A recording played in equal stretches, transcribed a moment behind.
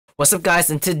What's up guys,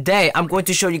 and today I'm going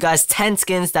to show you guys 10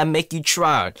 skins that make you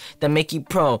tryhard, that make you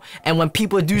pro, and when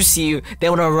people do see you, they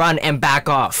want to run and back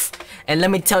off. And let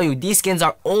me tell you, these skins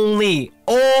are only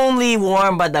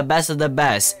worn by the best of the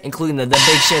best, including the big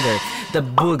shitter, the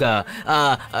bugha,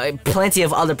 plenty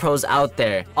of other pros out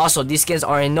there. Also, these skins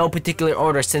are in no particular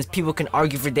order since people can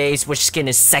argue for days which skin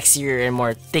is sexier and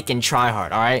more thick and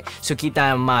tryhard, alright? So keep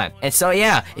that in mind. And so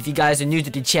yeah, if you guys are new to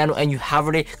the channel and you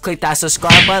haven't already, click that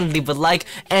subscribe button, leave a like,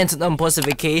 and turn on post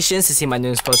notifications to see my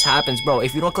newest post happens. Bro,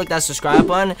 if you don't click that subscribe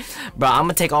button, bro, I'm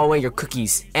gonna take all away your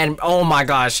cookies and oh my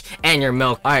gosh, and your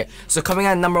milk. Alright, so coming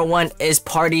at number 1 is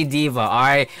Party Diva.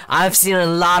 Alright, I've seen a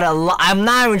lot of I'm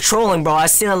not even trolling, bro. I've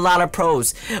seen a lot of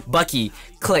pros, bucke,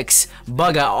 clix,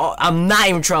 bugha. Oh, I'm not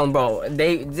even trolling, bro.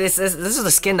 This is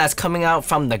the skin that's coming out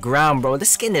from the ground, bro. This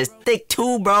skin is thick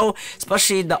too, bro.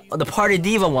 Especially the Party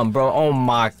Diva one, bro. Oh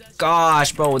my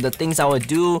gosh, bro. The things I would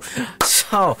do.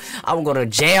 So I would go to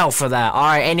jail for that.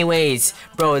 Alright, anyways,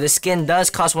 bro, this skin does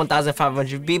cost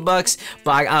 1,500 V-bucks,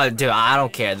 but dude, I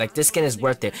don't care. Like, this skin is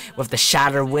worth it with the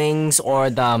shatter wings or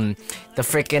the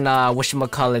freaking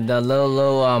whatchamacallit, the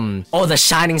little oh, the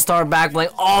shining star back bling.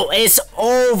 Oh, it's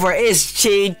over. It's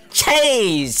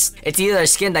cheese. It's either a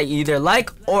skin that you either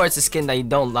like or it's a skin that you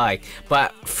don't like.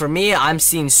 But for me, I'm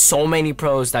seeing so many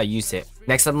pros that use it.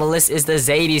 Next up on the list is the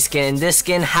Zadie skin. This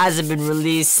skin hasn't been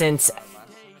released since,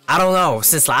 I don't know,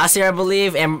 since last year I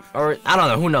believe, or I don't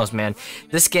know, who knows, man.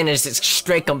 This skin is just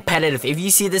straight competitive. If you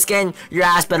see this skin, your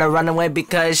ass better run away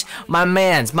because my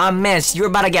mans, you're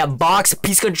about to get boxed,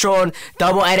 piece controlled,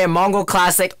 double edit, Mongol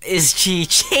classic is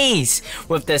cheese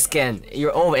with this skin.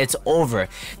 You're over, it's over.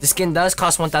 The skin does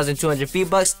cost 1,200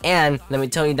 V-bucks, and let me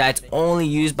tell you that it's only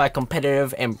used by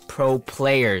competitive and pro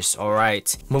players.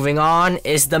 Alright, moving on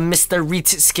is the Mr. Reet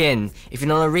skin. If you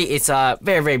know the Reet, it's a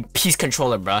very piece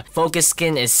controller, bruh. Focus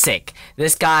skin is sick.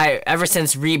 This guy, ever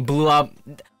since Reed blew up,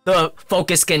 the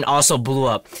focus skin also blew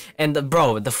up. And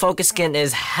the focus skin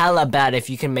is hella bad if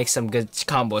you can make some good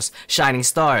combos. Shining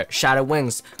Star, Shadow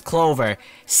Wings, Clover.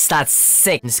 That's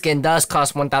sick. The skin does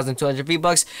cost 1,200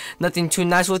 V-bucks. Nothing too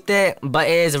nice with it, but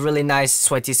it is a really nice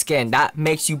sweaty skin that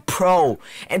makes you pro.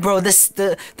 And bro,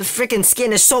 the freaking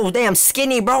skin is so damn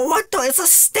skinny, bro. What the? It's a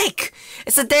stick.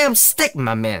 It's a damn stick,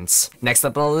 my mans. Next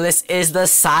up on the list is the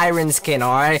Siren skin.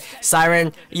 Alright,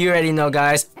 Siren, you already know,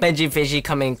 guys. benjyfishy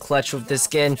coming clutch with this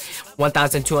skin.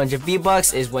 1,200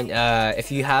 V-bucks is when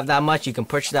if you have that much, you can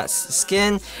purchase that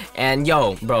skin. And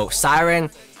yo, bro, Siren,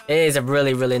 it is a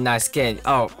really nice skin.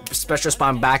 Oh, special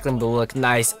spawn backline will look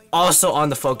nice. Also on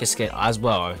the focus skin as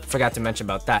well. I forgot to mention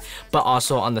about that. But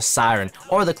also on the Siren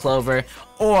or the Clover,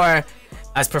 or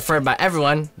as preferred by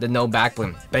everyone, the no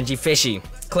backbling. benjyfishy,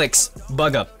 clix,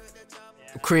 bugha,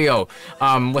 Creo,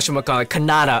 whatchamacallit,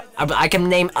 khanada. I can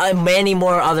name many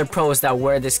more other pros that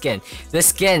wear this skin. This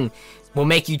skin will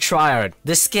make you tryhard.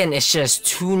 This skin is just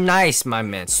too nice, my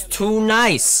man. It's too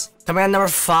nice. Coming at number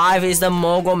 5 is the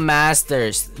Mogul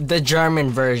Masters, the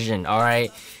German version.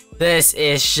 Alright, this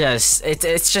is just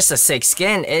it's just a sick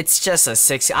skin. It's just a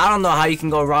sick. I don't know how you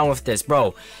can go wrong with this,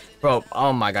 bro.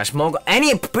 Oh my gosh,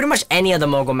 pretty much any of the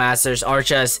Mogul Masters are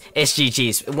just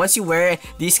cheese. Once you wear it,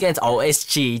 these skins, oh, it's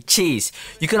cheese.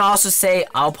 You can also say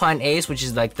Alpine Ace, which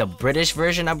is like the British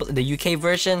version, the UK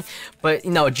version, but you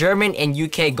know, German and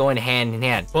UK going hand in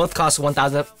hand. Both cost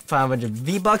 1,500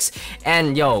 V-bucks,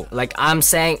 and yo, like I'm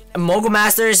saying, Mogul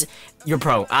Masters, you're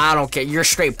pro. I don't care. You're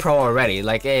straight pro already.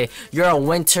 Like, hey, you're a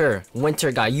winter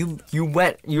guy.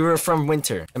 You're from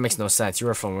winter. It makes no sense.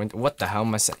 You're from winter. What the hell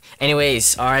am I saying?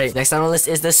 Anyways, all right. Next on the list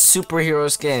is the superhero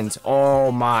skins.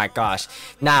 Oh my gosh.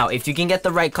 Now, if you can get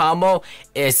the right combo,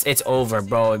 it's over,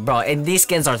 bro. And these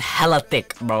skins are hella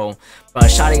thick, bro. But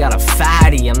Shotty got a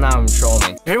fatty. I'm not even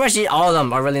trolling. Pretty much all of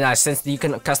them are really nice since you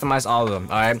can customize all of them.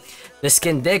 Alright, the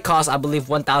skin did cost, I believe,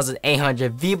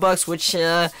 1,800 V-bucks, which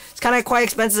is kind of quite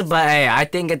expensive. But hey, I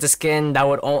think it's a skin that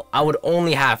I would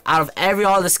only have out of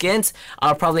all the skins.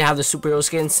 I'll probably have the superhero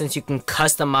skin since you can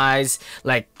customize,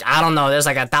 like, I don't know, there's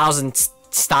like 1,000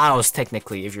 styles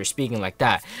technically if you're speaking like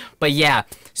that. But yeah,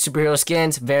 superhero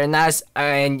skins, very nice.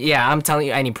 And yeah, I'm telling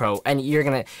you, any pro, and you're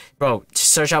gonna, bro,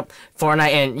 search up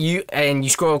Fortnite and you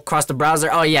scroll across the browser,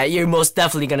 oh yeah, you're most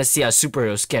definitely gonna see a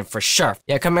superhero skin for sure.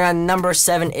 Yeah, coming on number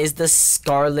 7 is the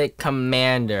Scarlet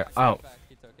Commander. Oh,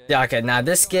 Yeah, okay, now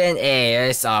this skin, hey,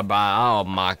 it's bro, oh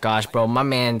my gosh, bro,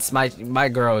 my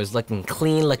girl is looking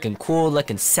clean, looking cool,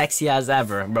 looking sexy as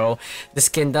ever, bro. The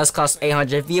skin does cost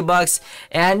 800 V-Bucks,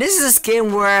 and this is a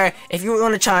skin where if you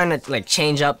want to try and like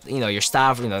change up, you know, your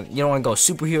stuff, you know, you don't want to go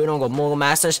superhero, you don't go Mogul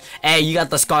Masters, hey, you got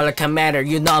the Scarlet Commander,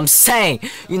 you know what I'm saying?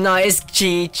 You know, it's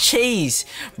cheese,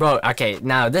 bro. Okay,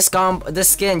 now this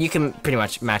skin, you can pretty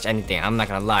much match anything, I'm not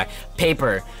gonna lie.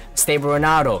 Paper, Stable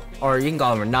Ronaldo, or you can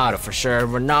call him Ronaldo for sure.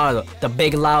 Ronaldo, the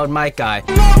big loud mic guy.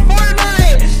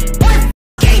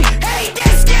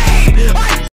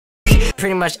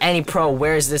 Pretty much any pro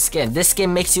wears this skin. This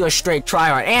skin makes you a straight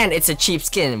tryhard, and it's a cheap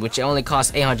skin, which only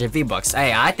costs 800 V-Bucks.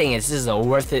 Hey, I think this is a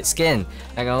worth it skin.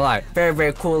 Not gonna lie,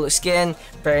 very cool skin,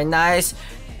 very nice.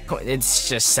 It's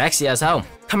just sexy as hell.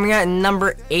 Coming at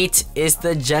number 8 is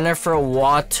the Jennifer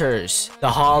Waters, the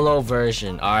hollow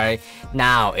version. All right,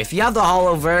 now if you have the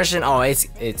hollow version, oh,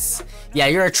 it's yeah,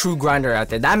 you're a true grinder out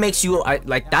there. That makes you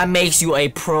a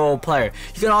pro player.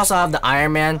 You can also have the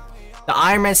Iron Man. The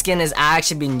Iron Man skin is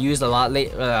actually being used a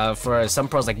lot for some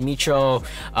pros like Mitro,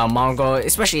 Mongo,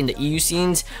 especially in the EU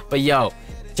scenes. But yo,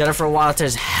 Jennifer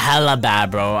Waters hella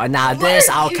bad, bro. Now this,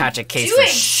 I'll catch a case for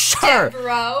sure.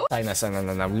 Bro.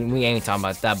 No. We ain't talking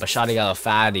about that. But Shawty got a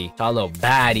fatty, a little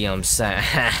baddie, I'm saying.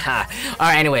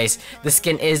 Alright, anyways, the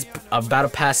skin is a battle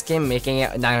pass skin, making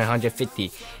it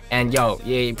 950. And yo,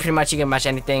 yeah, pretty much you can match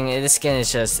anything. This skin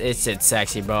is just, it's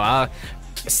sexy, bro.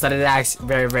 Studded axe,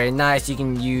 very nice. You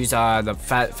can use the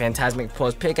Phantasmic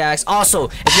Pose pickaxe. Also,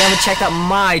 if you haven't checked out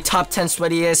my top 10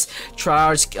 sweatiest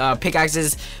Tryhard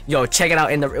pickaxes, yo, check it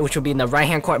out which will be in the right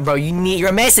hand corner, bro.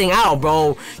 You're missing out,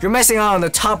 bro. You're missing out on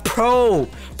the top pro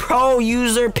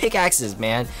user pickaxes,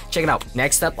 man. Check it out.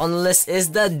 Next up on the list is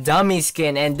the dummy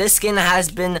skin, and this skin has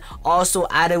been also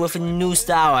added with a new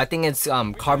style. I think it's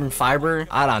carbon fiber.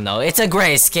 I don't know. It's a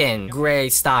gray skin, gray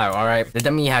style. All right. The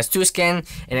dummy has 2 skin,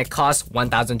 and it costs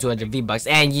 1,200 V-Bucks.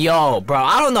 And yo, bro,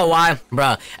 I don't know why,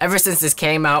 bro. Ever since this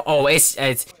came out, oh, it's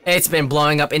been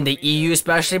blowing up in the EU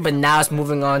especially, but now it's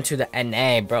moving on to the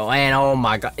NA, bro. And oh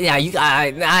my god, yeah,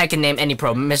 I can name any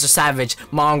pro, Mr. Savage,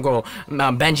 Mongo,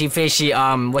 benjyfishy,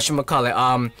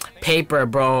 whatchamacallit, Paper,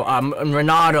 bro,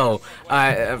 Ronaldo,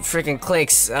 freaking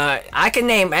Clix. I can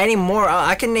name any more.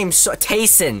 I can name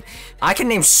Tayson. I can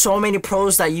name so many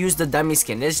pros that use the dummy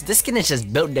skin. This skin is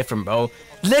just built different, bro.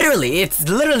 Literally, it's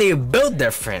literally built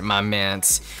different, my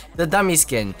mans. The dummy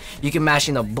skin, you can match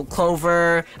in the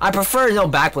clover. I prefer no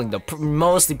backbling though.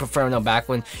 Mostly prefer no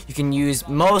backbling. You can use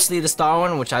mostly the star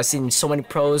one, which I've seen so many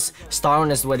pros. Star one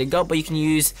is the way to go, but you can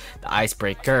use the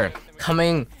icebreaker.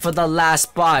 Coming for the last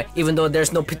spot, even though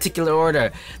there's no particular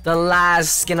order, the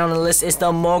last skin on the list is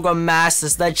the Mogul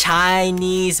Masters, the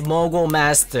Chinese Mogul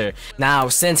Master. Now,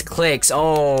 since Clix,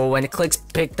 oh, when Clix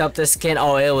picked up the skin,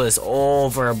 oh, it was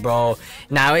over, bro.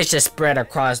 Now it's just spread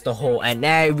across the whole, and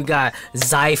now we got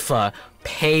Zypha,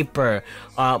 Paper,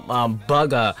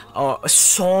 bugha,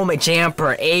 so much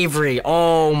Jamper, Avery,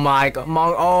 oh my god,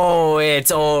 oh,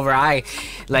 it's over. And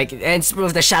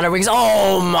with the Shadow Rings,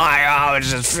 oh my god,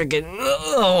 it's just freaking,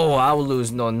 oh, I will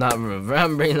lose, no, not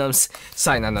remembering them.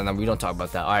 Sorry, no, we don't talk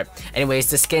about that. Alright,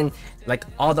 anyways, the skin, like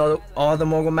all the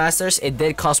Mogul Masters, it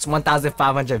did cost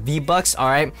 1,500 V-Bucks,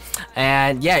 alright?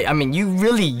 And yeah, I mean, you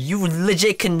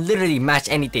legit can literally match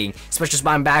anything. Special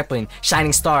Spine Backbling,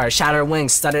 Shining Star, Shattered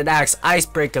Wings, Studded Axe,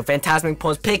 Icebreaker, Phantasmic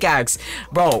Pose Pickaxe.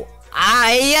 Bro,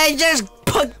 I just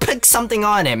put something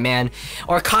on it, man.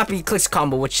 Or copy Clix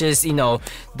combo, which is, you know,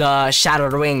 the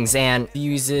Shattered Wings, and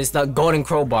uses the Golden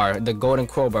Crowbar,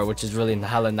 which is really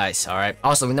hella nice, alright?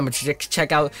 Also, remember to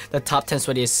check out the top 10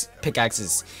 sweatiest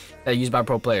pickaxes that are used by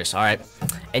pro players. All right,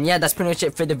 and yeah, that's pretty much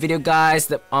it for the video,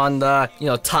 guys, on the, you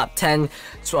know, top 10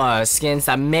 skins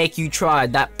that make you try,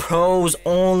 that pros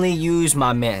only use,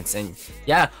 my mans. And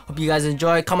yeah, hope you guys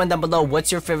enjoy. Comment down below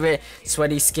what's your favorite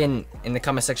sweaty skin in the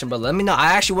comment section below. Let me know.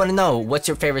 I actually want to know what's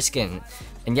your favorite skin.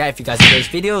 And yeah, if you guys enjoyed this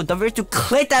video, don't forget to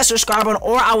click that subscribe button,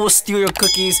 or I will steal your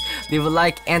cookies. Leave a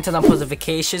like and turn on post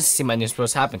notifications to see my news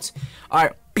post happens. All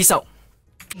right, peace out.